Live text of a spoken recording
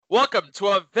Welcome to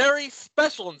a very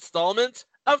special installment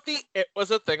of the It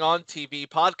Was a Thing on TV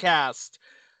podcast.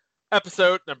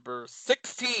 Episode number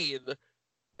 16.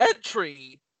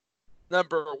 Entry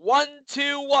number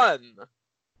 121.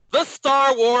 The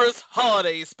Star Wars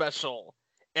Holiday Special.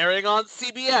 Airing on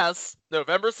CBS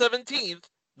November 17th,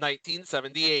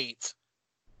 1978.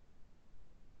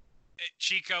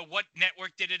 Chico, what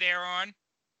network did it air on?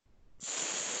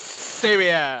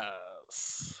 CBS.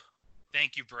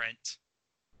 Thank you, Brent.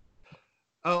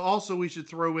 Also, we should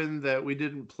throw in that we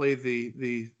didn't play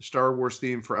the Star Wars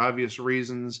theme for obvious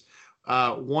reasons.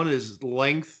 One is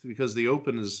length, because the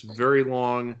open is very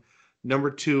long.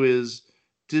 Number two is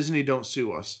Disney, don't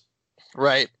sue us.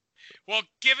 Right. Well,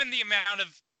 given the amount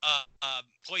of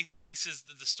places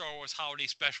that the Star Wars Holiday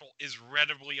Special is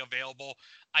readily available,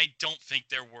 I don't think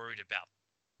they're worried about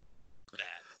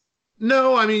that.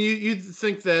 No, I mean, you'd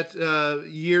think that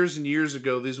years and years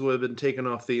ago these would have been taken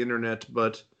off the internet,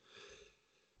 but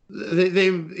they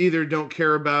either don't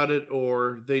care about it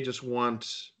or they just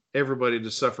want everybody to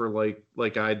suffer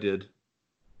like I did.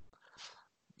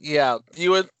 Yeah,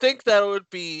 you would think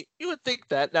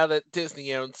that now that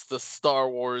Disney owns the Star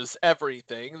Wars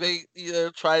everything, they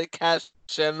try to cash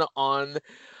in on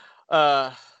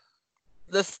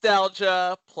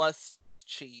nostalgia plus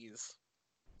cheese.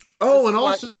 Oh, and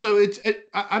also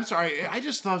I'm sorry, I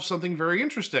just thought of something very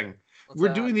interesting.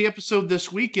 We're doing the episode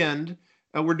this weekend.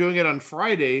 We're doing it on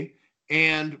Friday,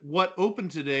 and what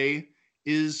opened today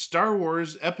is Star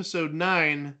Wars Episode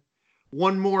 9.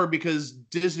 One more because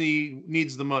Disney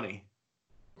needs the money.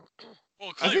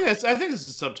 Well, I think it's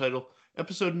the subtitle.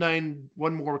 Episode 9.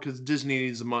 One more because Disney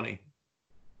needs the money.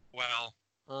 Well,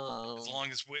 as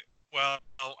long as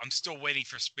I'm still waiting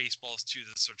for Spaceballs 2 to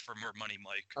search for more money,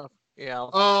 Mike. Yeah.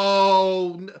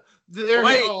 Oh,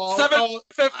 wait,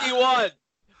 751.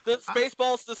 The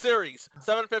Spaceballs the series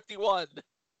 751.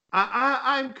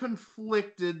 I'm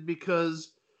conflicted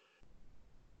because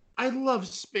I love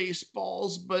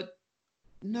Spaceballs, but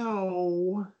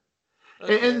no.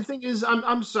 Okay. And the thing is,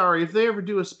 I'm sorry, if they ever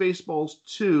do a Spaceballs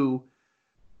 2,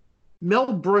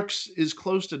 Mel Brooks is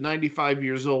close to 95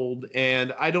 years old,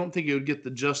 and I don't think it would get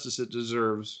the justice it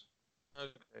deserves.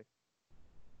 Okay.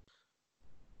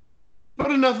 But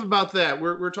enough about that.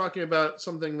 We're talking about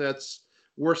something that's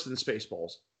worse than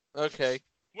Spaceballs. Okay.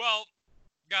 Well,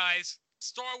 guys,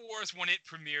 Star Wars, when it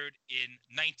premiered in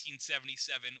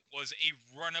 1977, was a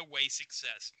runaway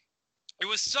success. It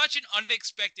was such an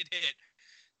unexpected hit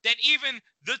that even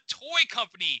the toy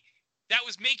company that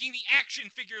was making the action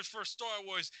figures for Star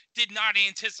Wars did not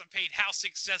anticipate how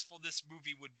successful this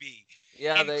movie would be.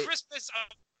 Yeah, Christmas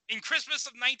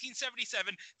of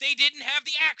 1977, they didn't have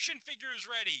the action figures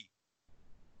ready.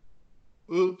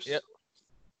 Oops. Yep.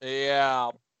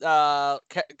 Yeah.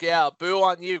 Boo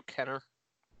on you, Kenner.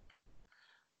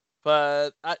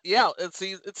 But it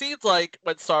seems like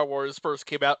when Star Wars first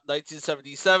came out in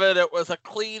 1977, it was a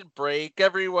clean break.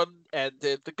 Everyone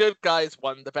ended. The good guys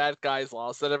won, the bad guys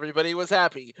lost, and everybody was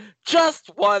happy.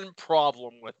 Just one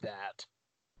problem with that.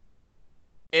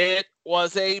 It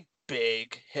was a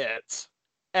big hit.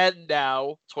 And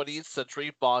now 20th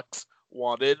Century Fox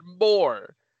wanted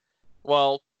more.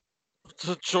 Well,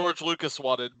 George Lucas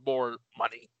wanted more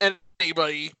money.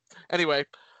 Anyway.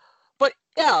 But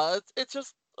yeah, it's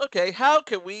just, okay, how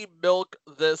can we milk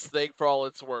this thing for all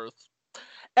it's worth?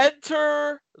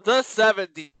 Enter the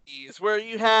 70s, where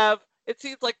you have, it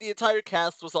seems like the entire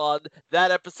cast was on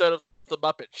that episode of The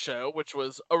Muppet Show, which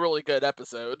was a really good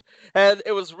episode, and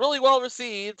it was really well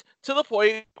received to the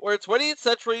point where 20th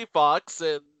Century Fox,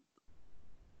 and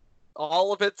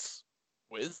all of its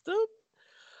wisdom,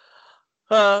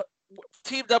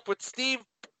 teamed up with Steve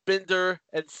Binder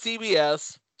and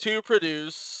CBS to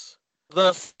produce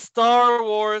the Star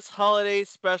Wars Holiday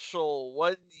Special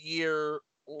 1 year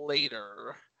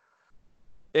later.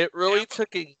 It really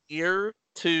took a year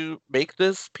to make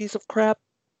this piece of crap.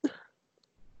 I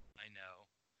know.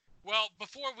 Well,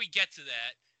 before we get to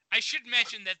that, I should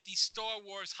mention that the Star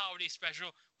Wars Holiday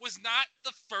Special was not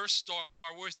the first Star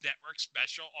Wars Network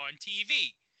special on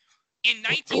TV. In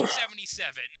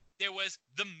 1977, there was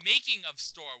The Making of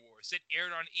Star Wars that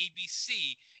aired on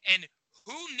ABC, and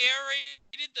who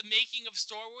narrated The Making of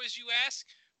Star Wars, you ask?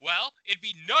 Well, it'd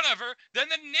be none other than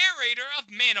the narrator of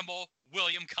Manimal,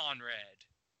 William Conrad.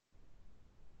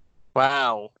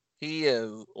 Wow.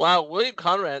 William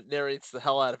Conrad narrates the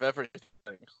hell out of everything.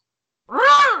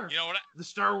 You know what? The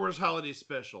Star Wars Holiday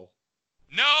Special.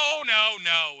 No.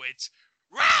 It's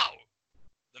Row!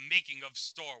 The Making of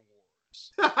Star Wars.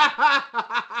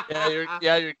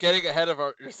 You're getting ahead of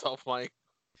yourself, Mike.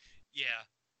 Yeah.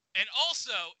 And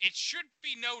also, it should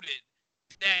be noted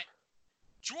that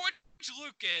George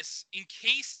Lucas, in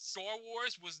case Star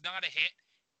Wars was not a hit,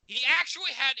 he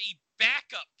actually had a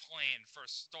backup plan for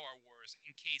Star Wars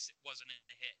in case it wasn't a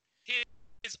hit.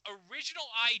 His original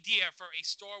idea for a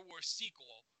Star Wars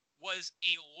sequel was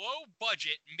a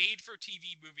low-budget,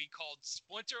 made-for-TV movie called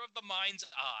Splinter of the Mind's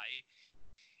Eye,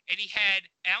 and he had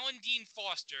Alan Dean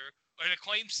Foster, an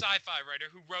acclaimed sci-fi writer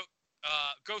who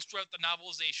ghostwrote the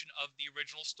novelization of the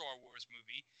original Star Wars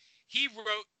movie. He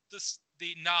wrote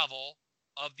the novel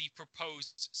of the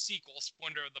proposed sequel,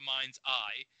 Splinter of the Mind's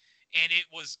Eye, and it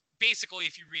was basically,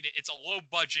 if you read it, it's a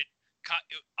low-budget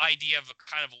idea of a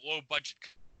kind of low-budget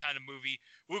kind of movie.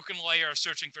 Luke and Leia are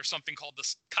searching for something called the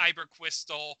Kyber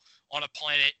Crystal on a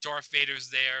planet. Darth Vader's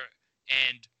there,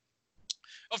 and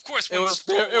of course, that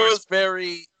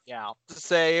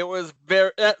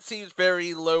seems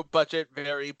very low budget,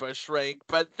 very Bush rank.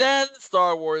 But then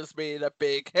Star Wars made a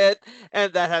big hit,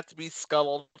 and that had to be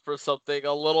scuttled for something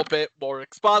a little bit more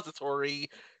expository.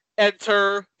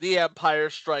 Enter The Empire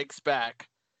Strikes Back.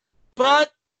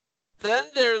 But then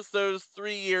there's those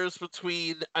 3 years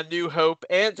between A New Hope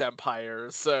and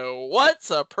Empire. So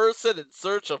what's a person in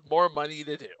search of more money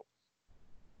to do?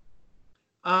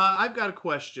 I've got a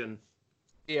question.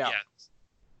 Yeah.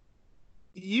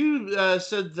 You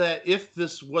said that if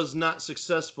this was not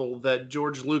successful, that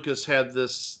George Lucas had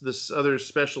this other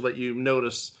special that you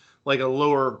noticed, like a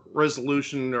lower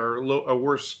resolution or a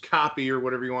worse copy or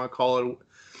whatever you want to call it,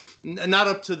 not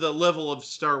up to the level of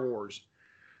Star Wars.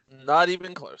 Not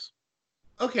even close.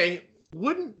 Okay,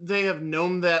 wouldn't they have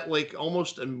known that like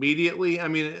almost immediately? I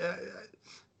mean,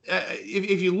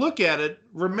 if you look at it,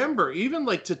 remember, even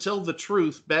like To Tell the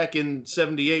Truth back in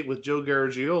 '78 with Joe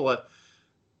Garagiola,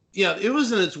 yeah, it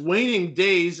was in its waning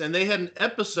days, and they had an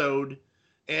episode,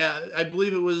 I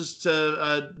believe it was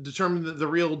to determine the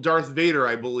real Darth Vader,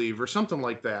 I believe, or something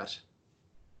like that.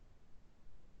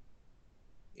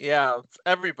 Yeah,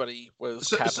 everybody was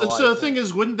So the thing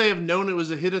is, wouldn't they have known it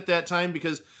was a hit at that time?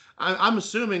 Because I'm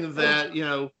assuming that,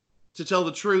 To Tell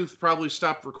the Truth probably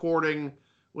stopped recording,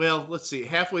 well, let's see,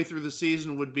 halfway through the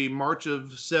season would be March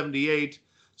of '78.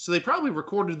 So they probably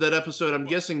recorded that episode, I'm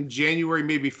guessing January,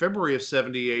 maybe February of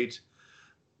 '78.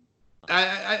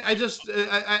 I'm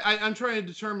trying to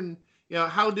determine,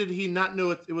 how did he not know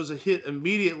it was a hit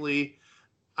immediately?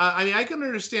 I mean, I can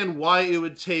understand why it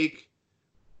would take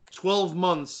 12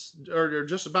 months or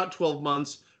just about 12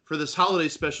 months for this holiday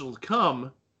special to come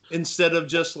instead of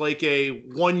just like a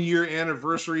 1-year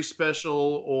anniversary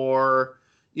special or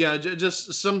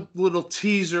just some little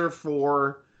teaser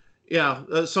for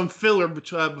some filler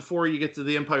before you get to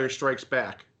The Empire Strikes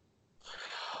Back.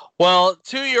 Well,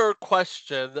 to your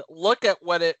question, look at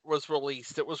when it was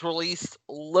released. It was released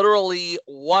literally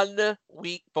 1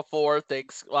 week before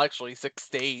actually 6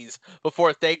 days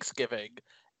before Thanksgiving.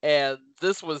 And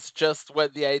this was just when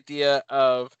the idea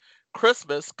of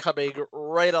Christmas coming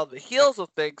right on the heels of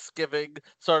Thanksgiving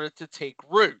started to take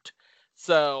root.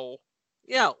 So,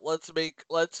 yeah, let's make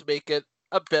it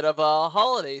a bit of a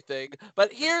holiday thing.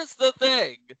 But here's the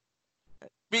thing.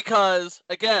 Because,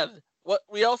 again,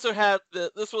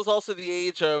 this was also the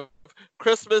age of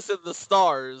Christmas in the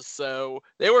stars, so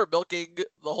they were milking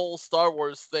the whole Star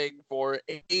Wars thing for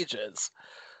ages.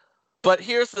 But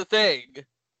here's the thing.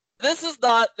 This is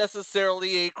not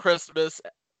necessarily a Christmas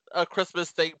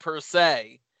thing per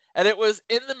se. And it was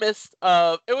it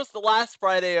was the last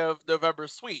Friday of November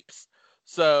sweeps.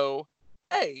 So,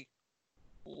 hey,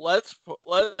 let's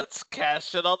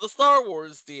cash in on the Star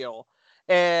Wars deal.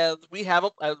 And we have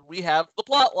the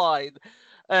plot line.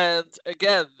 And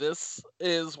again, this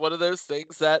is one of those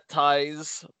things that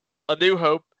ties A New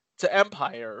Hope to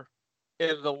Empire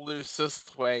in the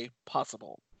loosest way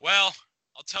possible. Well,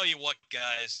 I'll tell you what,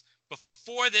 guys.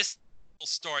 Before this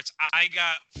starts,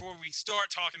 before we start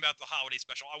talking about the holiday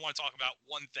special, I want to talk about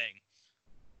one thing.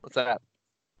 What's that?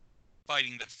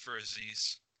 Fighting the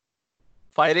Frizzies.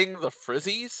 Fighting the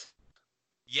Frizzies?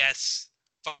 Yes,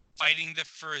 fighting the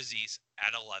Frizzies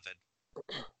at 11.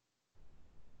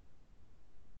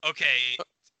 Okay,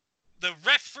 the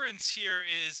reference here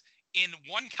is in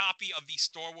one copy of the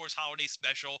Star Wars Holiday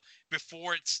Special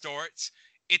before it starts.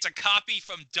 It's a copy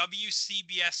from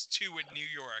WCBS2 in New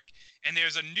York, and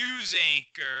there's a news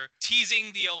anchor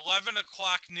teasing the 11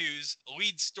 o'clock news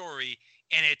lead story,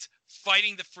 and it's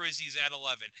fighting the Frizzies at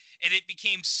 11. And it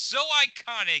became so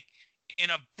iconic in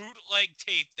a bootleg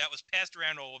tape that was passed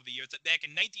around all over the years that back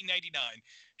in 1999,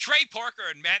 Trey Parker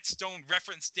and Matt Stone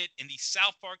referenced it in the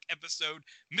South Park episode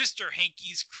Mr.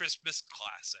 Hanky's Christmas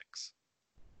Classics.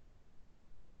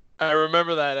 I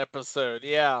remember that episode,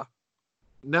 yeah.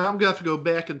 Now I'm going to have to go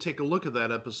back and take a look at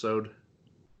that episode.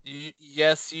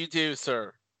 Yes, you do,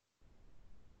 sir.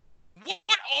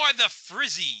 What are the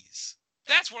Frizzies?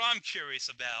 That's what I'm curious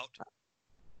about.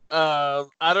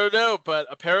 I don't know, but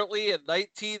apparently in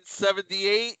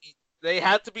 1978 they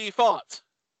had to be fought.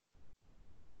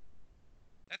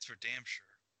 That's for damn sure.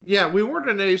 Yeah, we weren't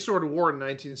in any sort of war in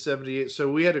 1978,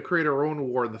 so we had to create our own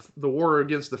war, the war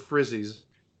against the Frizzies.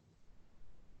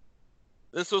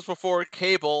 This was before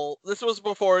cable. This was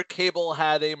before cable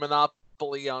had a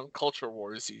monopoly on culture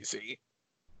wars. You see.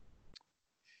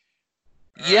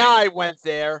 Yeah, I went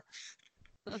there.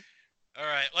 All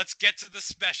right, let's get to the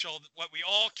special, what we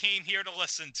all came here to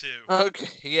listen to.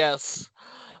 Okay, yes.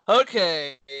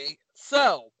 Okay,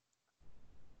 so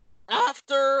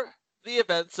after the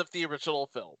events of the original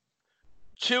film,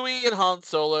 Chewie and Han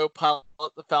Solo pilot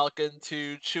the Falcon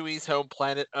to Chewie's home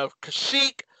planet of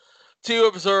Kashyyyk to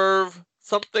observe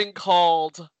something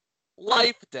called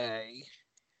Life Day.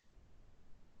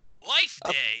 Life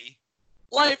Day?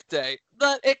 Life Day.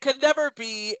 That it can never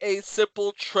be a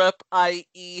simple trip,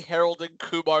 i.e. Harold and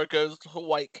Kumar goes to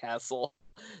White Castle.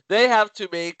 They have to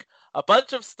make a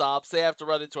bunch of stops, they have to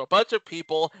run into a bunch of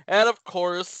people, and of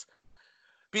course,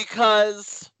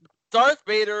 because Darth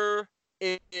Vader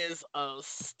is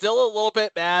still a little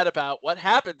bit mad about what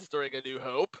happened during A New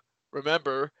Hope.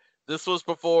 Remember, this was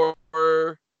before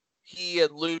he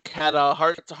and Luke had a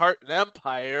heart-to-heart in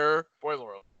Empire.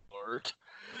 Spoiler alert.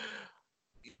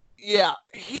 Yeah,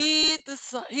 he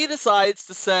decides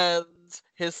to send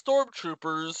his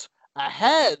stormtroopers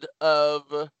ahead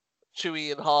of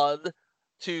Chewie and Han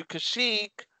to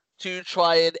Kashyyyk to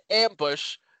try and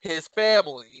ambush his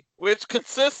family, which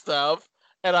consists of,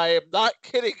 and I am not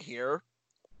kidding here,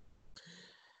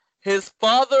 his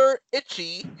father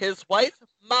Itchy, his wife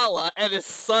Mala, and his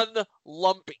son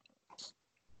Lumpy.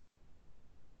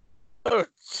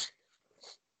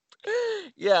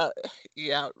 Yeah.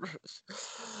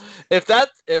 If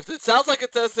it sounds like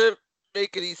it doesn't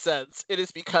make any sense, it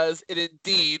is because it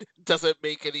indeed doesn't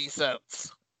make any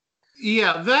sense.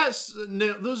 Yeah,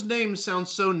 those names sound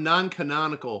so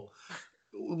non-canonical.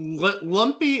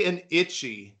 Lumpy and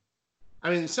Itchy. I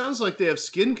mean, it sounds like they have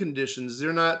skin conditions.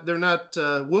 They're not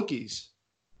Wookiees.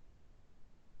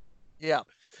 Yeah.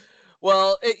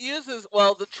 Well,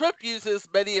 the trip uses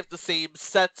many of the same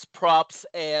sets, props,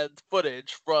 and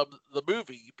footage from the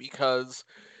movie because,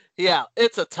 yeah,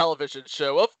 it's a television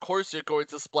show. Of course you're going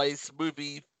to splice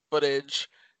movie footage.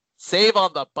 Save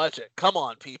on the budget. Come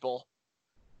on, people.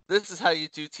 This is how you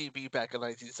do TV back in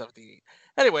 1978.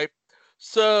 Anyway,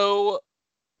 so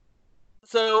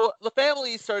the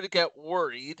family started to get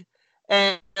worried,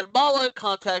 and Mala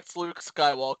contacts Luke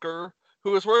Skywalker,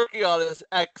 who is working on his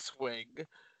X-Wing.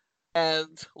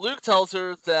 And Luke tells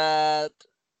her that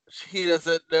he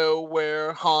doesn't know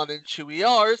where Han and Chewie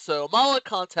are, so Mala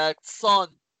contacts Son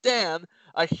Dan,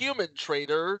 a human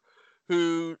trader,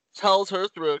 who tells her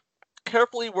through a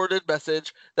carefully worded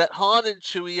message that Han and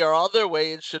Chewie are on their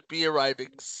way and should be arriving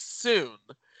soon.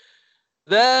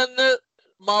 Then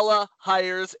Mala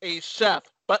hires a chef,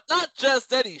 but not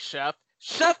just any chef,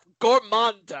 Chef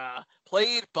Gourmanda,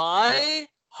 played by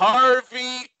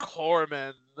Harvey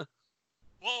Korman.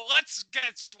 Well, let's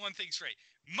get one thing straight.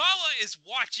 Mala is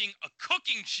watching a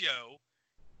cooking show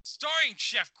starring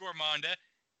Chef Gourmanda,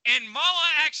 and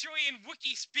Mala actually in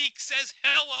Wookiee speak says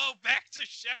hello back to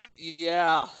Chef.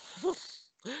 Yeah.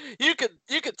 You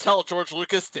could tell George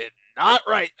Lucas did not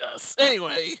write this.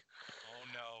 Anyway. Oh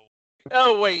no.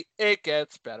 Oh wait, it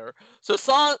gets better. So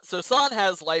San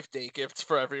has Life Day gifts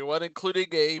for everyone, including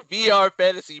a VR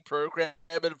fantasy program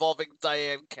involving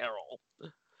Diane Carroll.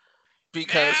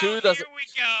 Because who doesn't? Here we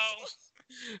go.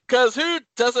 Because who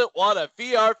doesn't want a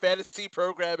VR fantasy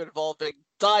program involving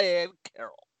Diane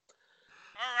Carroll?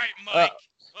 All right, Mike.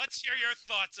 Let's hear your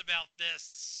thoughts about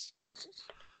this.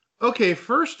 Okay,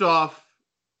 first off,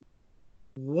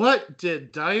 what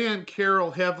did Diane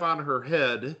Carroll have on her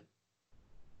head?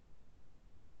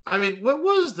 I mean, what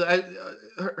was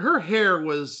her hair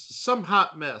was some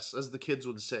hot mess, as the kids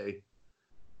would say.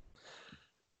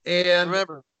 And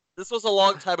remember, this was a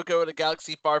long time ago in a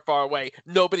galaxy far, far away.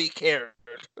 Nobody cared.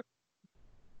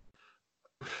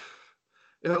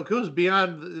 It goes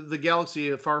beyond the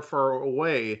galaxy far, far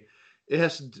away. It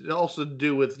has also to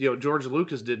do with, George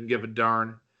Lucas didn't give a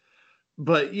darn.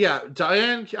 But yeah,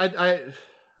 Diane,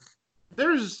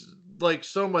 there's like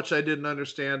so much I didn't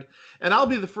understand. And I'll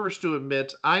be the first to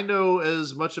admit, I know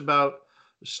as much about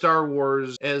Star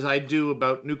Wars as I do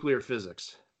about nuclear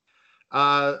physics.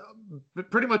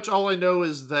 Pretty much all I know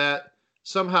is that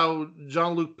somehow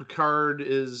Jean-Luc Picard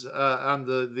is on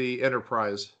the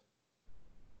Enterprise.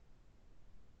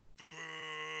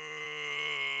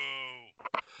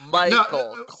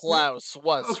 Michael Klaus,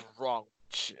 what's wrong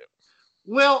with you?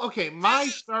 Well, okay, my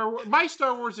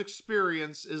Star Wars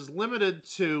experience is limited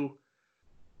to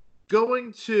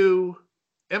going to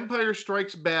Empire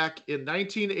Strikes Back in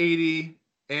 1980,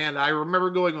 and I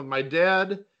remember going with my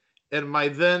dad and my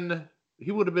then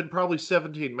he would have been probably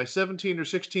 17, my 17 or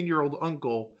 16-year-old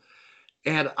uncle,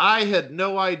 and I had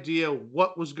no idea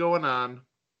what was going on.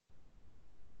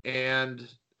 And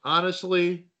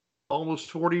honestly,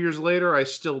 almost 40 years later, I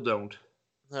still don't.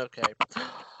 Okay.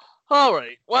 All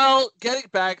right. Well, getting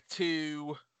back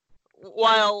to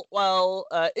while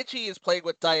Itchy is playing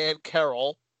with Diane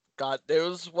Carroll, God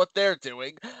knows what they're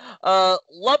doing.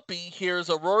 Lumpy hears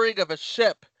a roaring of a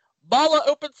ship. Mala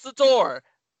opens the door,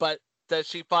 but does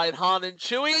she find Han and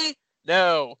Chewie?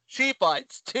 No, she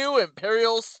finds two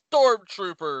Imperial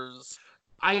stormtroopers.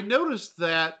 I noticed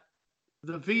that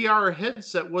the VR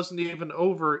headset wasn't even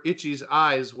over Itchy's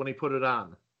eyes when he put it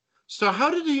on. So how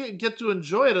did he get to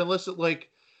enjoy it unless it like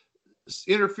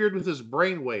interfered with his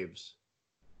brain waves?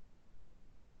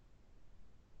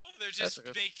 Well, they're just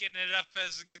making it up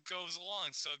as it goes along.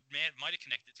 So man, it might have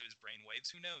connected to his brain waves.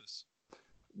 Who knows?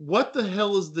 What the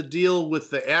hell is the deal with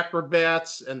the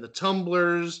acrobats and the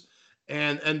tumblers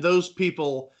and those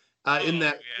people in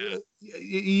that?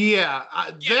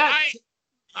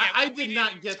 I did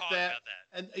not get that.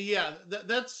 And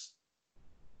that's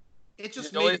it.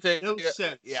 Just made no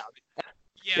sense. Yeah.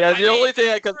 The only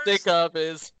thing I can think of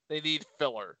is they need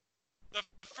filler. The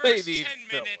first 10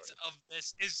 minutes of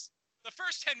this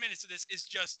is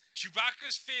just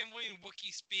Chewbacca's family and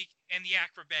Wookiee speak and the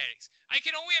acrobatics. I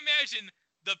can only imagine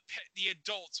the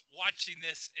adults watching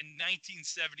this in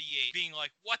 1978 being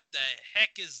like, "What the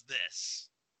heck is this?"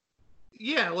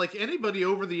 Yeah, like anybody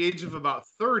over the age of about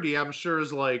 30, I'm sure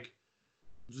is like,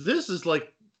 this is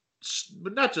like,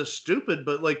 not just stupid,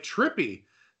 but like trippy.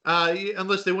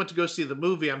 Unless they went to go see the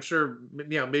movie, I'm sure,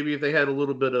 maybe if they had a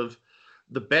little bit of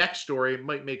the backstory, it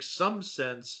might make some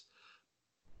sense.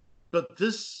 But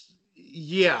this,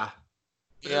 this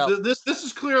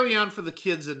is clearly on for the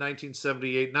kids in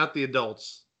 1978, not the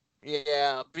adults.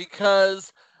 Yeah,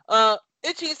 because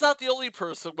Itchy's not the only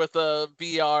person with a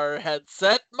VR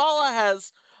headset. Mala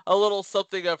has a little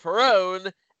something of her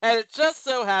own, and it just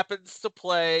so happens to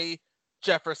play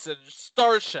Jefferson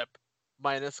Starship,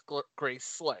 minus Grace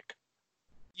Slick.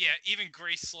 Yeah, even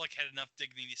Grace Slick had enough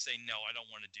dignity to say, no, I don't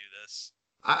want to do this.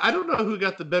 I don't know who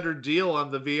got the better deal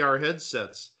on the VR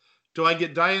headsets. Do I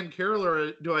get Diane Carroll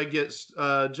or do I get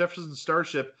Jefferson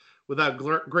Starship without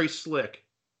Grace Slick?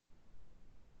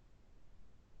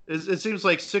 It seems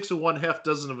like 6 of one, half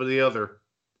dozen of the other.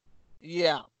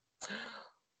 Yeah.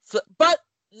 So, but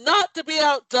not to be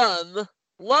outdone,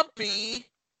 Lumpy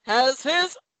has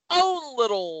his own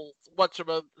little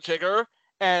whatchamajigger,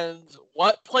 and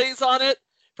what plays on it?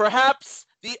 Perhaps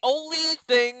the only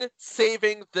thing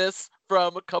saving this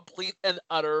from complete and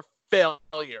utter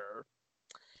failure.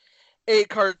 A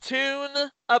cartoon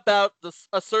about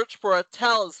a search for a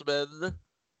talisman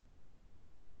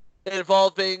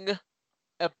involving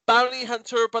a bounty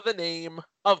hunter by the name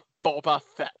of Boba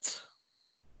Fett,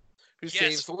 who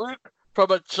saves Luke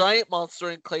from a giant monster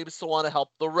and claims to want to help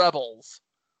the rebels.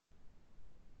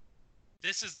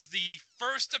 This is the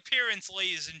first appearance,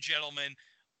 ladies and gentlemen,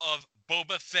 of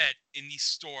Boba Fett in the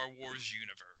Star Wars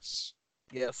universe.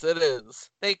 Yes, it is.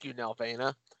 Thank you,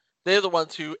 Nelvana. They're the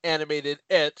ones who animated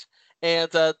it,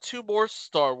 and 2 more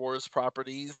Star Wars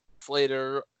properties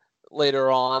later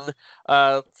on.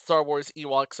 Star Wars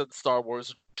Ewoks and Star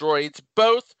Wars Droids,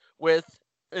 both with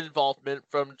involvement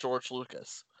from George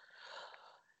Lucas.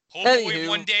 Hopefully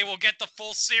one day we'll get the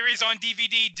full series on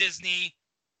DVD, Disney.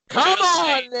 Come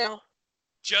on now!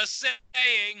 Just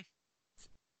saying.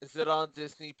 Is it on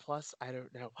Disney Plus? I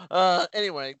don't know.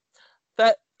 Anyway,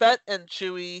 Fett and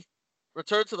Chewie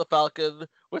return to the Falcon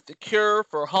with the cure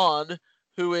for Han,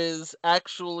 who is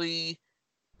actually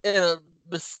in a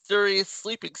mysterious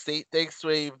sleeping state thanks to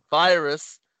a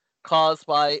virus caused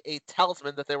by a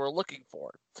talisman that they were looking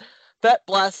for. Fett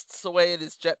blasts away in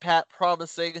his jetpack,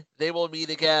 promising they will meet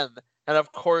again. And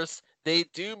of course, they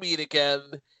do meet again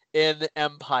in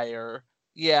Empire.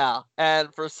 Yeah, and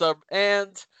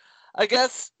I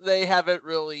guess they haven't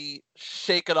really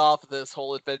shaken off this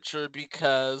whole adventure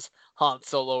because Han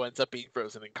Solo ends up being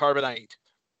frozen in carbonite.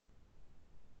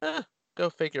 Go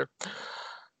figure.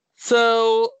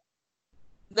 So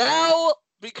now,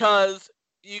 because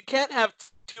you can't have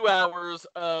 2 hours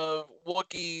of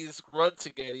Wookiees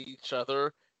grunting at each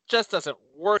other, just doesn't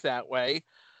work that way.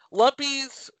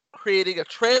 Lumpy's creating a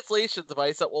translation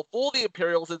device that will fool the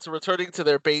Imperials into returning to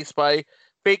their base by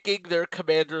faking their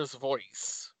commander's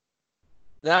voice.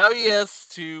 Now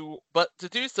but to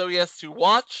do so, he has to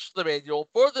watch the manual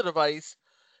for the device,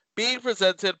 being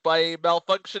presented by a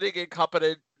malfunctioning,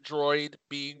 incompetent droid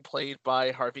being played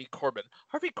by Harvey Korman.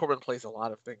 Harvey Korman plays a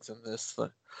lot of things in this. I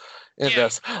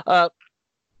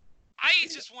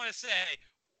just want to say,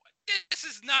 this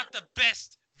is not the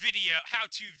best video,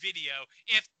 how-to video,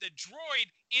 if the droid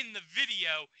in the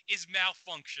video is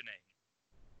malfunctioning.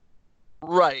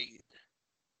 Right.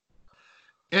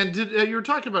 And you were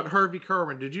talking about Harvey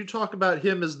Korman. Did you talk about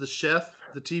him as the chef,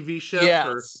 the TV chef?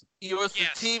 Yes. He was the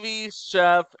TV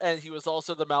chef, and he was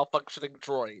also the malfunctioning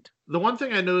droid. The one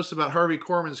thing I noticed about Harvey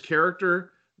Korman's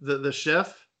character, the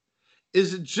chef,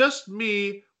 is it just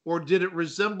me, or did it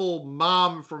resemble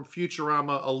Mom from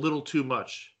Futurama a little too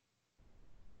much?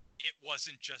 It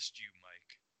wasn't just you,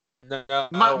 Mike.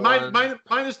 No.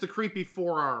 Minus the creepy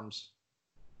forearms.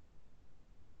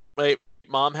 Wait,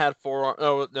 Mom had forearms.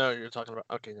 Oh, no, you're talking about...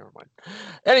 Okay, never mind.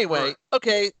 Anyway, right.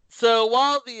 Okay, so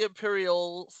while the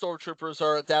Imperial stormtroopers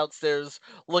are downstairs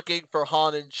looking for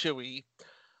Han and Chewie,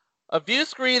 a view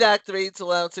screen activates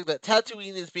announcing that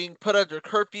Tatooine is being put under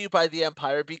curfew by the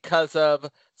Empire because of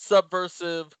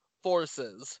subversive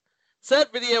forces.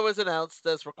 Said video was announced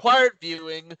as required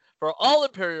viewing for all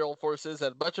Imperial forces,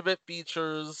 and much of it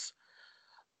features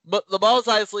the Mos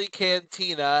Eisley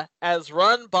Cantina, as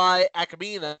run by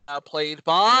Akamina, played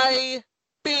by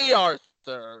B.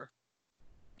 Arthur.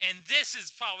 And this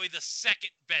is probably the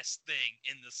second best thing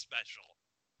in the special.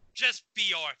 Just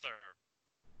B. Arthur.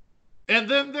 And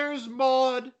then there's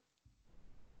Maud.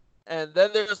 And then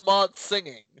there's Maud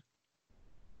singing.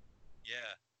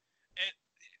 Yeah. And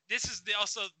this is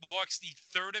also marks the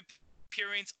third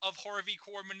appearance of Harvey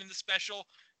Korman in the special,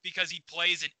 because he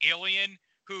plays an alien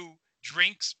who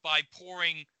drinks by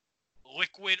pouring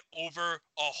liquid over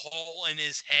a hole in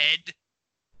his head.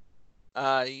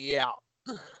 Yeah.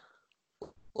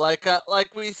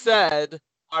 Like we said,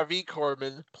 Harvey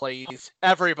Korman plays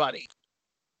everybody.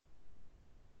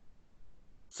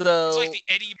 So it's like the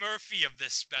Eddie Murphy of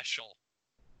this special.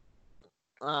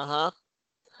 Uh-huh.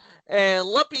 And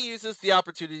Lumpy uses the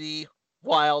opportunity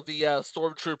while the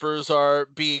stormtroopers are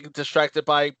being distracted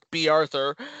by B.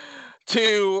 Arthur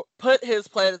to put his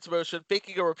plan into motion,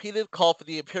 making a repeated call for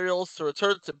the Imperials to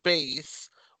return to base.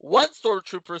 One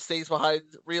stormtrooper stays behind,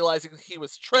 realizing he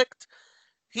was tricked.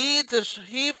 He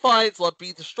finds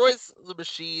Lumpy, destroys the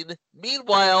machine.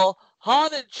 Meanwhile,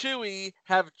 Han and Chewie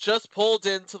have just pulled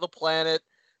into the planet.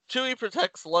 Chewie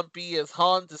protects Lumpy as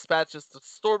Han dispatches the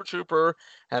stormtrooper,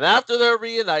 and after they're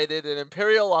reunited, an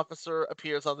Imperial officer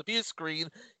appears on the view screen,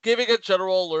 giving a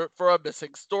general alert for a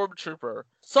missing stormtrooper.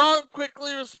 Song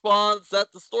quickly responds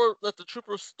that the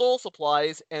trooper stole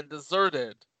supplies and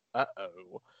deserted.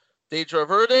 Uh-oh. Danger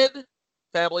averted.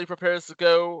 Family prepares to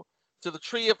go to the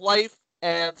Tree of Life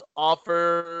and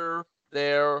offer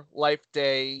their Life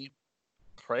Day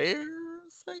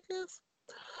prayers, I guess?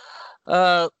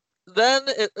 Then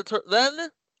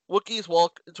Wookiees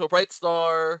walk into a bright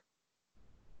star,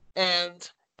 and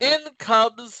in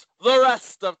comes the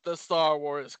rest of the Star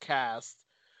Wars cast.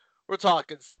 We're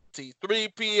talking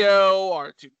C-3PO,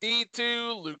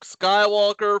 R2-D2, Luke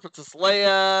Skywalker, Princess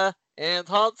Leia, and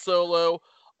Han Solo,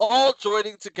 all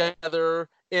joining together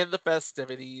in the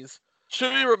festivities.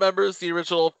 Chewie remembers the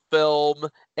original film,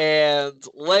 and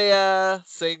Leia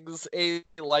sings a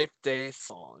Life Day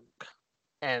song.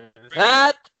 And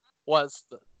that was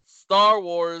the Star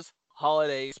Wars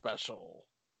Holiday Special.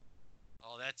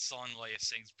 Oh, that song Leia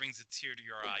sings brings a tear to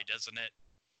your eye, doesn't it?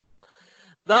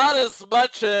 Not as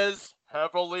much as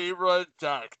Heavily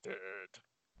Redacted.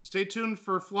 Stay tuned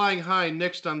for Flying High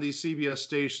next on these CBS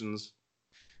stations.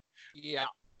 Yeah.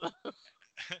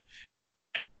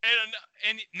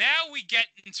 And now we get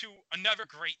into another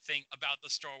great thing about the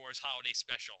Star Wars Holiday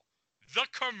Special. The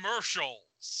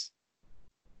commercials.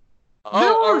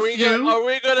 Oh, are we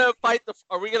gonna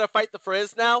fight the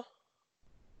Frizz now?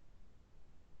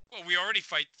 Well, we already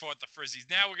fought the Frizzies.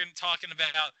 Now we're gonna talking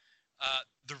about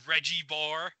the Reggie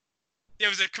Bar. There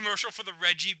was a commercial for the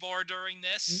Reggie Bar during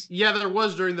this. Yeah, there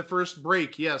was during the first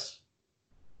break. Yes.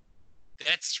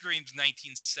 That screams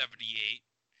 1978.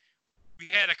 We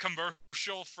had a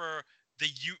commercial for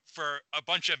a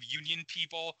bunch of union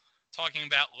people talking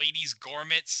about ladies'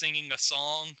 garments singing a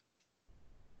song.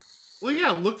 Well,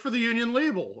 yeah, look for the Union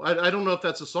label. I don't know if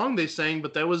that's a song they sang,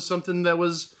 but that was something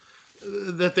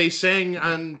that they sang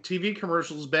on TV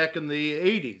commercials back in the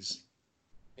 80s.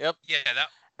 Yep. Yeah,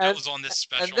 that was on this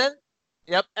special.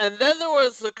 And then there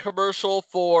was a commercial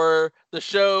for the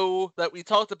show that we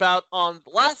talked about on the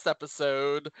last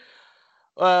episode.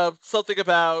 Something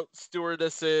about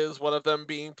stewardesses, one of them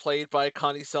being played by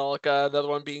Connie Selica, another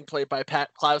one being played by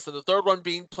Pat Klaus, and the third one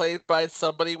being played by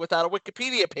somebody without a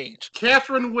Wikipedia page.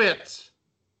 Catherine Witt.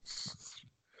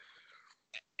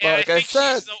 And Like I I think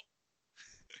said, she's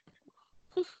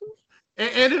the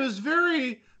And it was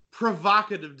very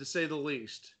provocative, to say the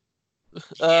least.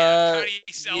 yeah.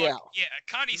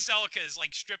 Connie Sellecca is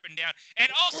like stripping down. And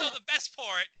also the best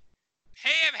part,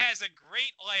 Pam has a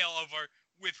great layover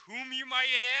with whom you might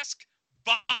ask?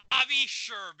 Bobby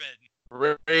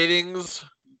Sherman. Ratings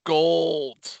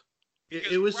gold.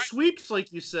 It was sweeps,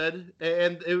 like you said,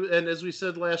 and as we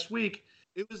said last week,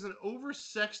 it was an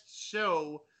oversexed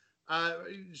show,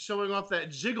 showing off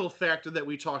that jiggle factor that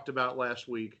we talked about last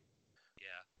week. Yeah,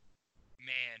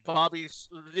 man. Bobby's,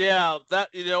 yeah. That,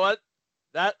 you know what?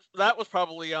 That was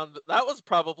probably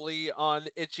on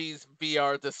Itchy's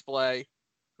VR display.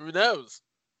 Who knows?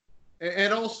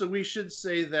 And also, we should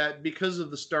say that because of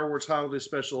the Star Wars Holiday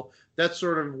Special, that's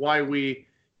sort of why we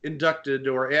inducted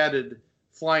or added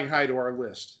Flying High to our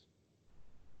list.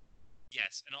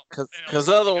 Yes, Because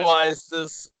otherwise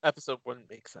this episode wouldn't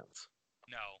make sense.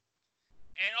 No.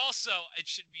 And also, it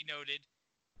should be noted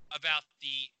about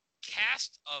the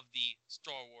cast of the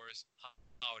Star Wars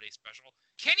Holiday Special.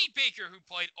 Kenny Baker, who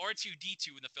played R2-D2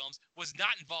 in the films, was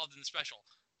not involved in the special.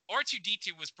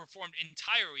 R2-D2 was performed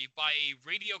entirely by a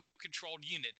radio-controlled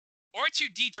unit.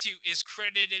 R2-D2 is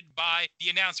credited by the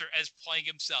announcer as playing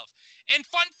himself. And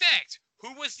fun fact,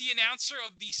 who was the announcer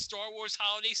of the Star Wars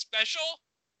Holiday Special?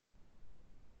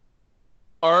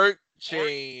 Art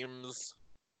James.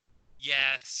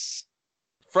 Yes.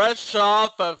 Fresh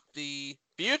off of the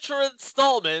future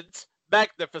installment,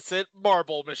 Magnificent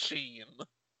Marble Machine.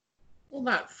 Well,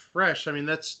 not fresh. I mean,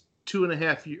 that's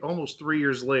 2.5 years, almost 3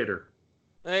 years later.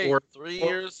 Hey, 3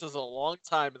 years is a long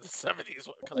time in the 70s.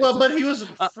 Well, but he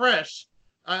wasn't fresh.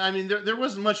 I mean, there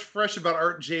wasn't much fresh about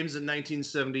Art James in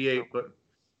 1978, but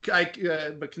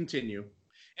continue.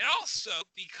 And also,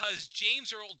 because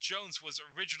James Earl Jones was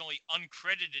originally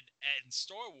uncredited in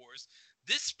Star Wars,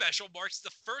 this special marks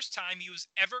the first time he was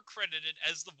ever credited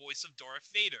as the voice of Darth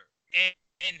Vader.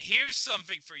 And here's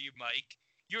something for you, Mike.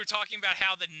 You were talking about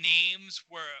how the names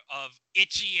were of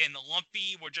Itchy and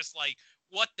Lumpy were just like,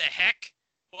 what the heck?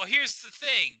 Well, here's the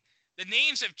thing. The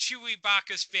names of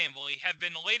Chewbacca's family have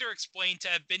been later explained to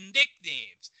have been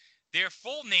nicknames. Their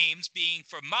full names being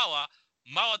for Mala,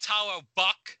 Malatalo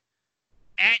Buck,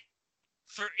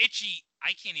 for Itchy,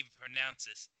 I can't even pronounce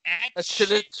this. A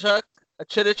Chittichuk?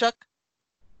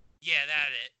 Yeah,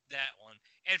 that one.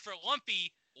 And for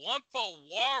Lumpy, Lumpa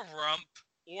Warrump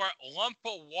or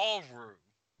Lumpa Walru,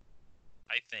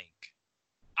 I think.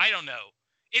 I don't know.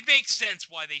 It makes sense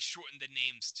why they shortened the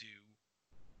names to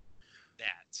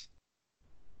that.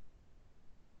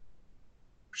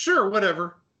 Sure,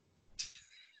 whatever.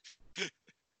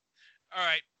 All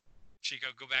right, Chico,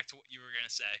 go back to what you were going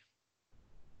to say.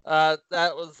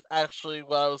 That was actually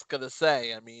what I was gonna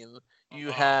say. I mean, you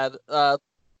had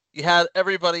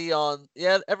everybody on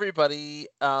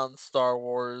Star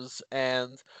Wars,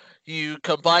 and you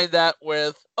combine that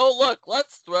with, oh look,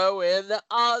 let's throw in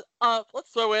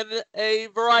a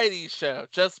variety show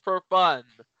just for fun.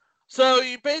 So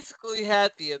you basically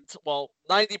had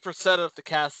 90% of the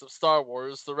cast of Star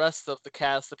Wars, the rest of the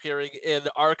cast appearing in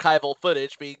archival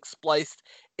footage being spliced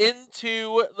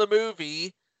into the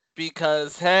movie.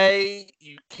 Because, hey,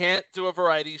 you can't do a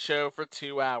variety show for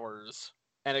 2 hours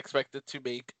and expect it to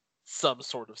make some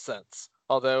sort of sense.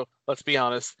 Although, let's be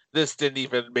honest, this didn't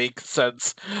even make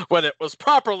sense when it was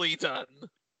properly done.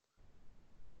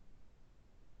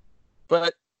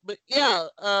 But yeah,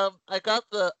 I got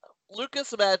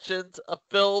Lucas imagined a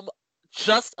film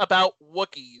just about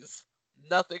Wookiees,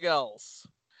 nothing else.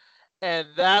 And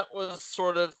that was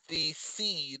sort of the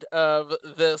seed of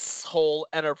this whole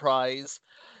enterprise.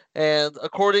 And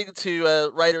according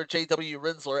to writer J.W.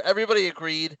 Rinsler, everybody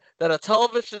agreed that a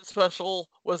television special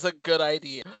was a good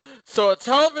idea. So a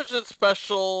television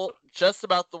special just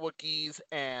about the Wookiees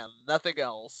and nothing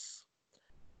else.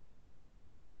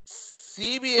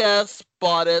 CBS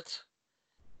bought it,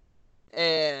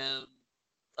 and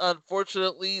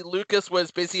unfortunately Lucas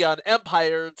was busy on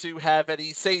Empire to have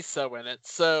any say-so in it.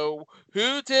 So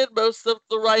who did most of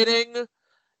the writing?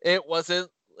 It wasn't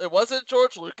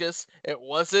George Lucas. It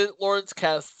wasn't Lawrence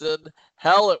Kasdan.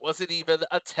 Hell, it wasn't even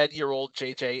a 10-year-old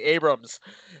J.J. Abrams.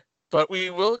 But we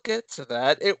will get to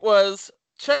that. It was,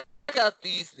 check out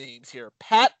these names here: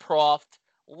 Pat Proft,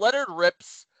 Leonard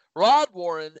Rips, Rod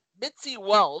Warren, Mitzi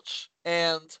Welch,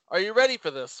 and, are you ready for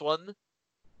this one?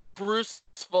 Bruce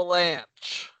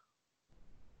Valanche.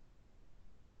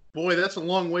 Boy, that's a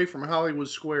long way from Hollywood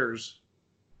Squares.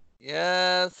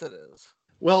 Yes, it is.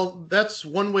 Well, that's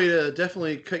one way to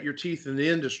definitely cut your teeth in the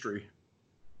industry.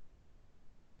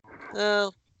 Yeah.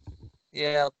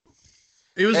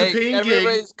 It was a pain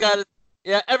gig.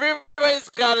 Everybody's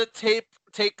got to tape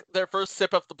take their first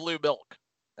sip of the blue milk,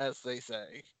 as they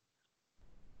say.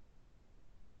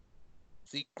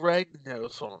 See, Greg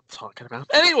knows what I'm talking about.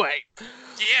 Anyway!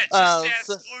 Yeah, just ask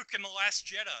Luke in The Last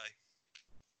Jedi.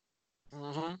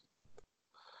 Mm-hmm.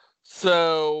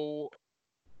 So,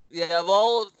 you have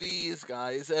all of these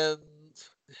guys, and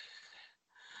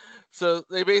so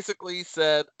they basically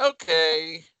said,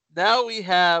 okay, now we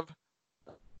have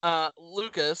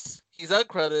Lucas. He's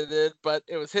uncredited, but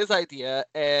it was his idea,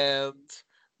 and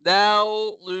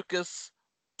now Lucas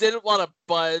didn't want to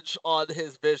budge on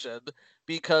his vision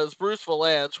because Bruce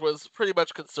Vilanch was pretty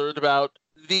much concerned about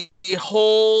the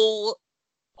whole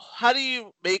how do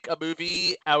you make a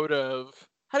movie out of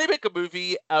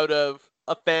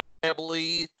a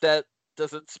family that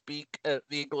doesn't speak the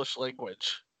English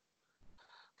language?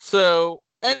 So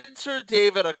enter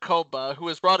David Akomba, who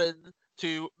was brought in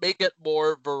to make it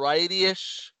more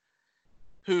variety-ish.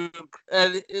 And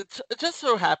it just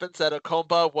so happens that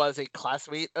Akomba was a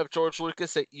classmate of George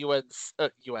Lucas at USC.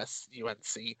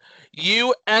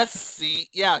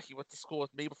 Yeah, he went to school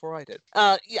with me before I did.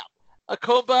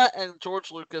 Akomba and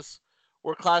George Lucas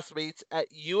were classmates at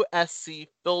USC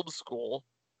Film School.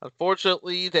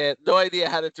 Unfortunately, they had no idea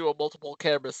how to do a multiple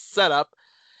camera setup.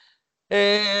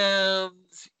 And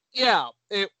yeah,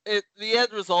 the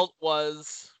end result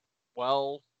was,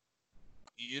 well,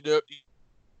 you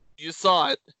saw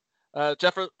it.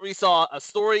 We saw a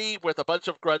story with a bunch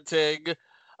of grunting,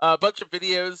 a bunch of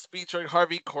videos featuring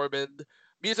Harvey Korman,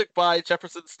 music by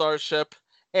Jefferson Starship,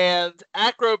 and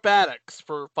acrobatics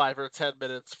for 5 or 10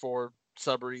 minutes for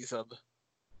some reason.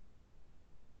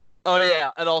 Oh yeah,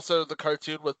 and also the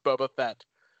cartoon with Boba Fett,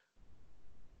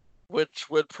 which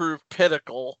would prove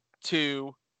pinnacle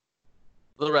to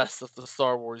the rest of the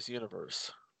Star Wars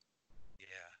universe.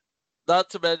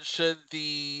 Not to mention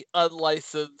the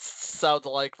unlicensed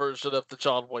sound-alike version of the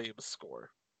John Williams score.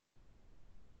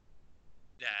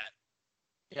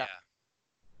 Yeah.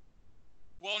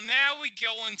 Well, now we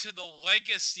go into the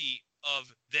legacy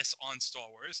of this on Star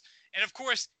Wars. And of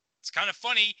course, it's kind of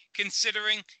funny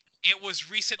considering it was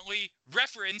recently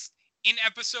referenced in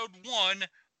episode 1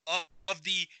 of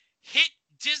the hit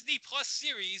Disney Plus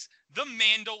series, The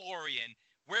Mandalorian,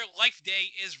 where Life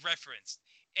Day is referenced.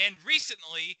 And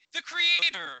recently, the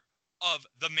creator of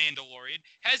The Mandalorian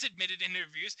has admitted in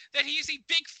interviews that he is a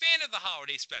big fan of the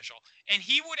holiday special, and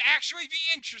he would actually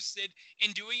be interested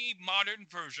in doing a modern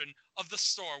version of the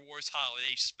Star Wars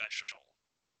holiday special.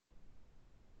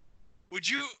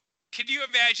 Can you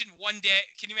imagine one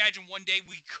day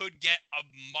we could get a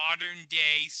modern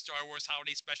day Star Wars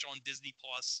holiday special on Disney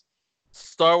Plus?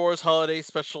 Star Wars Holiday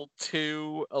Special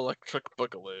 2 Electric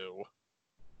Boogaloo.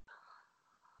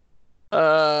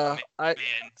 Man,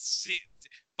 see,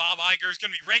 Bob Iger's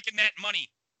gonna be raking that money.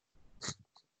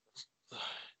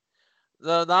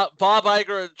 No, not Bob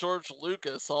Iger and George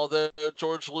Lucas, although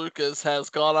George Lucas has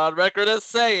gone on record as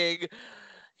saying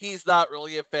he's not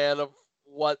really a fan of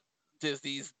what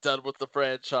Disney's done with the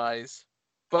franchise.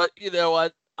 But you know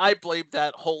what? I blame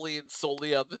that wholly and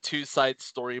solely on the two Side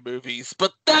Story movies,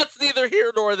 but that's neither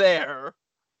here nor there.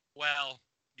 Well,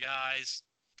 guys,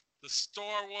 the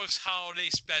Star Wars Holiday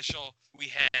Special, we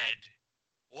had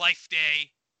Life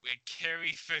Day, we had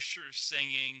Carrie Fisher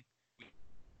singing,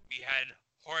 we had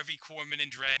Harvey Korman and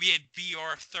drag, we had B.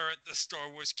 Arthur at the Star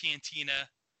Wars Cantina,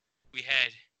 we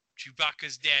had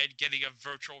Chewbacca's dad getting a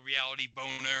virtual reality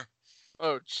boner.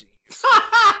 Oh, jeez.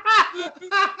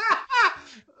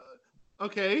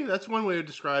 Okay, that's one way of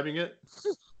describing it.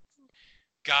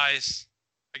 Guys,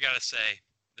 I gotta say,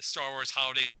 the Star Wars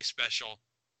Holiday Special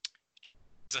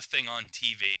is a thing on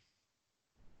TV.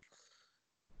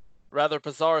 Rather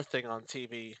bizarre thing on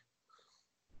TV.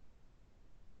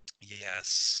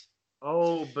 Yes.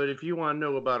 Oh, but if you want to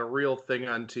know about a real thing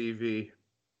on TV...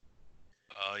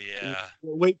 Oh, yeah.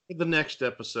 Wait for the next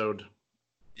episode.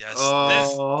 Yes.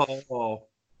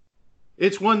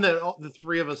 It's one that the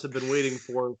three of us have been waiting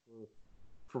for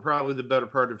probably the better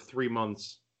part of 3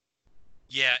 months.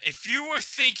 Yeah, if you were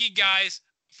thinking, guys,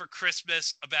 for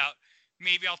Christmas about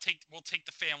maybe we'll take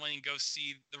the family and go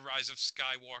see The Rise of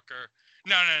Skywalker.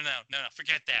 No.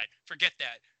 Forget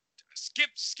that. Skip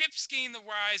skiing The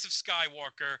Rise of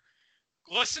Skywalker.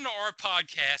 Listen to our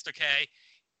podcast, okay?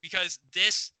 Because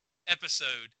this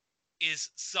episode is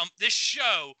this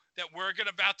show that we're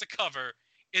about to cover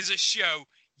is a show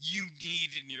you need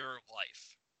in your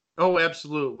life. Oh,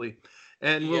 absolutely.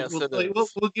 And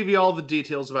we'll give you all the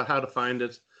details about how to find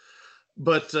it.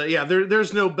 But yeah,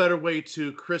 there's no better way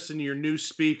to christen your new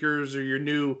speakers or your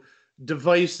new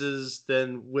devices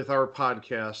than with our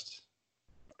podcast.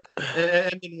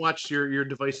 And then watch your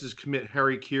devices commit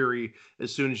harikiri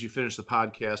as soon as you finish the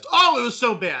podcast. Oh, it was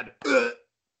so bad.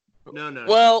 No.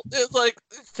 Well, it's like,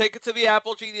 take it to the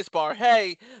Apple Genius Bar.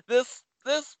 Hey, this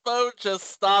phone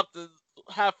just stopped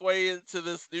halfway into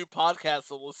this new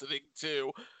podcast I'm listening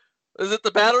to. Is it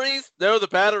the batteries? No, the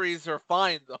batteries are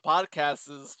fine. The podcast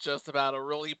is just about a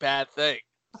really bad thing.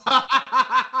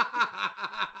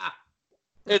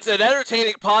 It's an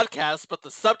entertaining podcast, but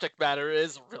the subject matter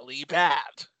is really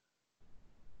bad.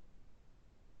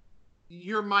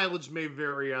 Your mileage may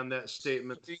vary on that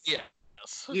statement. Yes.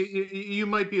 You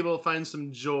might be able to find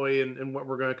some joy in what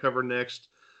we're going to cover next,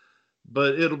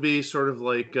 but it'll be sort of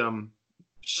like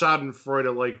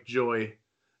Schadenfreude-like joy.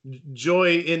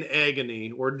 Joy in agony,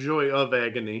 or joy of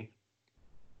agony.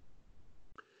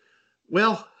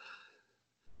 Well,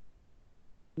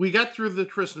 we got through the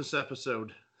Christmas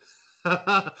episode.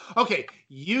 Okay,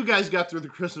 you guys got through the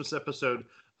Christmas episode.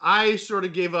 I sort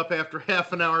of gave up after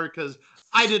half an hour because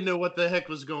I didn't know what the heck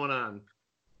was going on.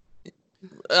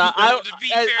 To be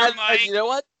fair, Mike, you know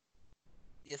what?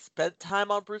 You spent time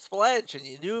on Bruce Vilanch, and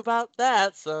you knew about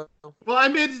that, so... Well, I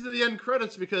made it to the end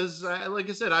credits because, like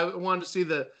I said, I wanted to see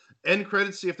the end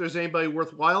credits, see if there's anybody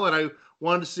worthwhile, and I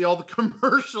wanted to see all the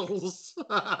commercials.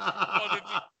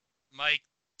 Mike,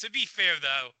 to be fair,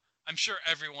 though, I'm sure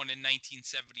everyone in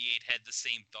 1978 had the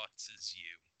same thoughts as you.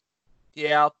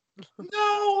 Yeah. No,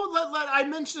 I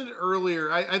mentioned it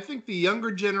earlier. I think the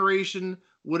younger generation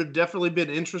would have definitely been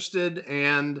interested,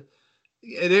 and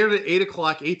it aired at 8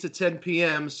 o'clock, 8 to 10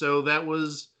 p.m., so that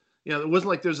was, it wasn't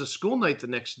like there was a school night the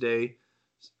next day.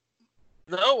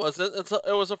 No, it wasn't.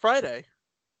 It was a Friday.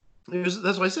 That's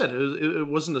what I said. It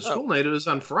wasn't a school night. It was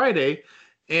on Friday,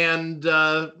 and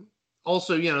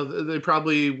also, there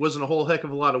probably wasn't a whole heck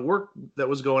of a lot of work that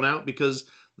was going out because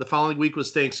the following week was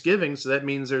Thanksgiving, so that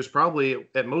means there's probably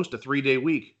at most a 3-day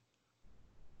week.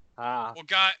 Well,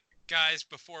 guys,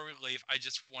 before we leave, I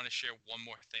just want to share one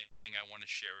more thing I want to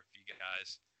share with you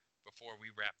guys before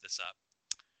we wrap this up.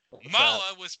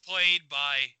 Mala was played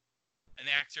by an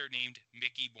actor named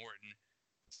Mickey Morton.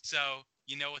 So,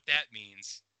 you know what that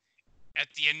means. At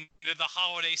the end of the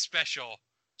holiday special,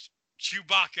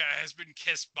 Chewbacca has been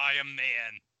kissed by a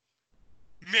man.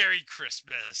 Merry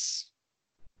Christmas.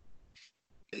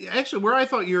 Actually, where I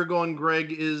thought you were going,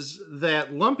 Greg, is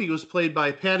that Lumpy was played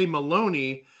by Patty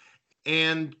Maloney,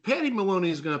 and Patty Maloney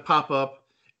is going to pop up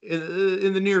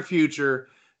in the near future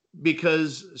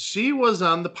because she was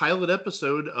on the pilot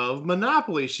episode of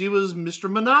Monopoly. She was Mr.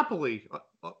 Monopoly,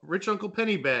 Rich Uncle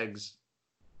Pennybags,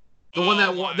 the one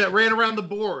that ran around the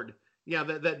board. Yeah,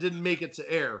 that didn't make it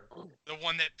to air. The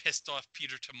one that pissed off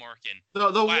Peter Tamarkin.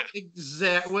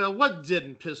 Well, what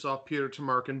didn't piss off Peter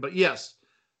Tamarkin? But yes,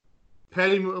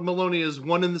 Patty Maloney is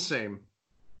one and the same.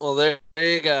 Well, there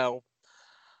you go.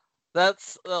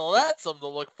 That's something to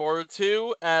look forward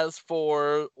to. As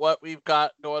for what we've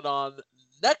got going on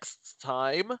next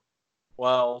time,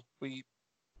 well, we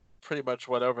pretty much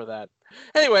went over that.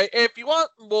 Anyway, if you want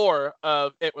more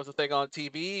of It Was a Thing on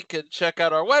TV, you can check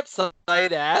out our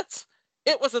website at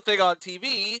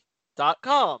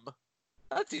itwasathingontv.com.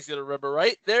 That's easy to remember,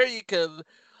 right? There you can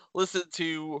listen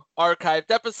to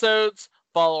archived episodes,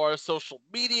 follow our social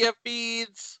media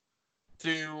feeds,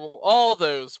 do all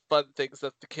those fun things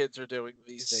that the kids are doing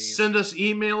these days. Send us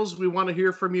emails. We want to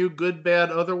hear from you, good,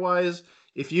 bad, otherwise.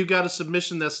 If you got a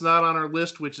submission that's not on our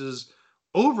list, which is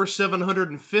over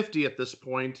 750 at this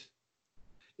point,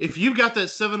 if you got that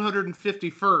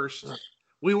 751st,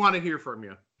 we want to hear from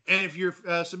you. And if your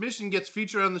submission gets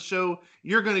featured on the show,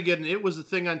 you're going to get an It Was a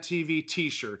Thing on TV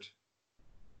t-shirt.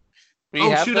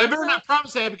 I better not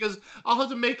promise that because I'll have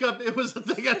to make up It Was a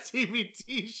Thing on TV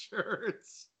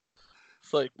t-shirts.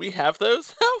 It's like, we have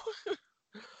those now?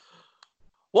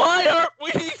 Why aren't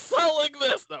we selling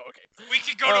this? No, okay. We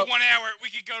could go to 1 hour. We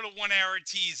could go to 1 hour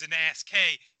tease and ask,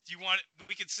 hey, do you want?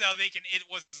 We could sell. It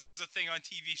Was a Thing on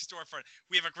TV storefront.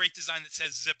 We have a great design that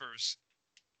says zippers.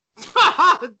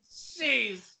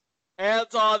 Jeez. And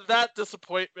on that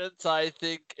disappointment, I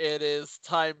think it is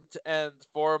time to end.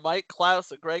 For Mike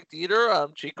Klaus and Greg Dieter,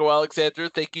 I'm Chico Alexander.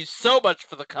 Thank you so much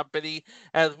for the company,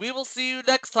 and we will see you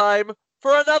next time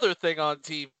for another thing on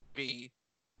TV.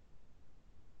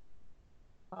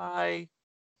 Bye.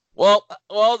 Well,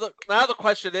 now the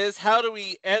question is, how do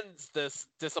we end this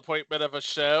disappointment of a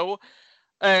show?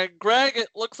 And Greg, it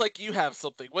looks like you have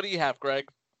something. What do you have, Greg?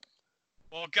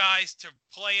 Well, guys, to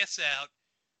play us out,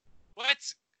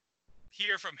 let's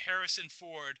hear from Harrison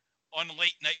Ford on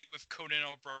Late Night with Conan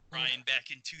O'Brien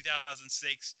back in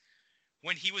 2006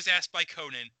 when he was asked by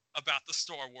Conan about the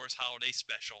Star Wars Holiday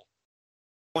Special.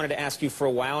 I wanted to ask you for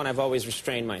a while, and I've always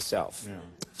restrained myself. Yeah.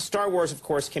 Star Wars, of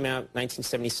course, came out in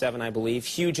 1977, I believe.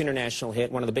 Huge international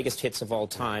hit, one of the biggest hits of all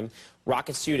time.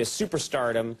 Rockets you to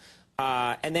superstardom.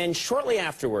 And then shortly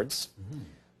afterwards,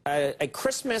 a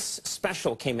Christmas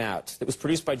special came out that was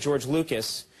produced by George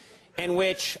Lucas, in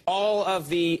which all of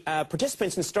the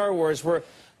participants in Star Wars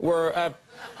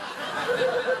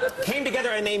came together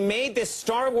and they made this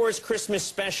Star Wars Christmas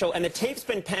special, and the tape's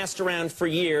been passed around for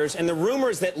years, and the rumor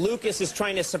is that Lucas is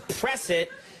trying to suppress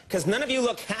it because none of you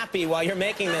look happy while you're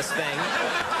making this thing.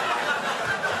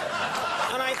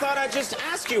 And I thought I'd just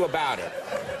ask you about it.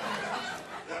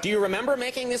 Do you remember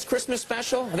making this Christmas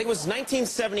special? I think it was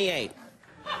 1978.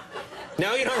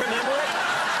 No, you don't remember it?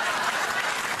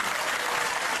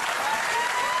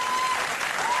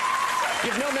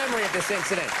 You have no memory of this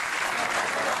incident?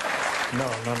 No,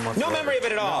 none whatsoever. No memory of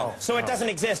it at all? No, so it doesn't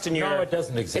exist in your... No, it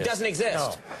doesn't exist. It doesn't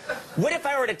exist? No. What if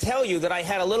I were to tell you that I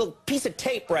had a little piece of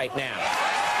tape right now?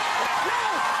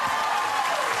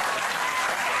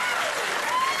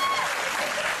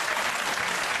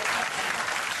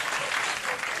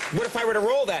 What if I were to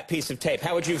roll that piece of tape?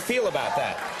 How would you feel about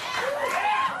that?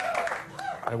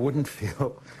 I wouldn't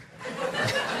feel...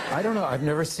 I don't know. I've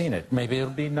never seen it. Maybe it'll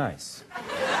be nice.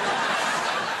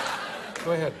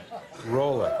 Go ahead.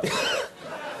 Roll it.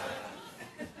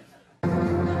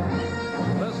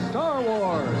 The Star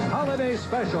Wars Holiday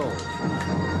Special.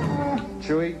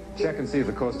 Chewie, check and see if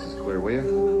the coast is clear, will you?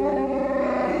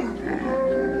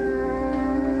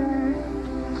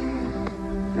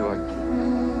 You're like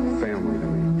family to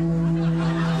me.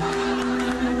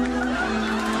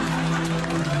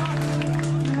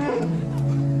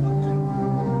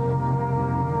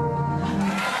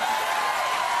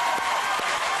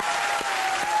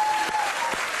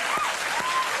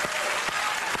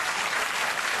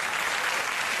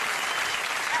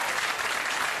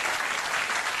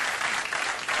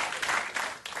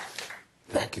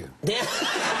 Thank you. Yeah.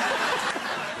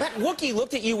 That Wookiee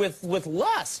looked at you with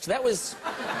lust. That was...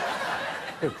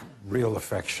 Real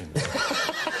affection.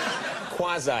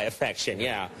 Quasi-affection,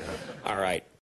 yeah. All right.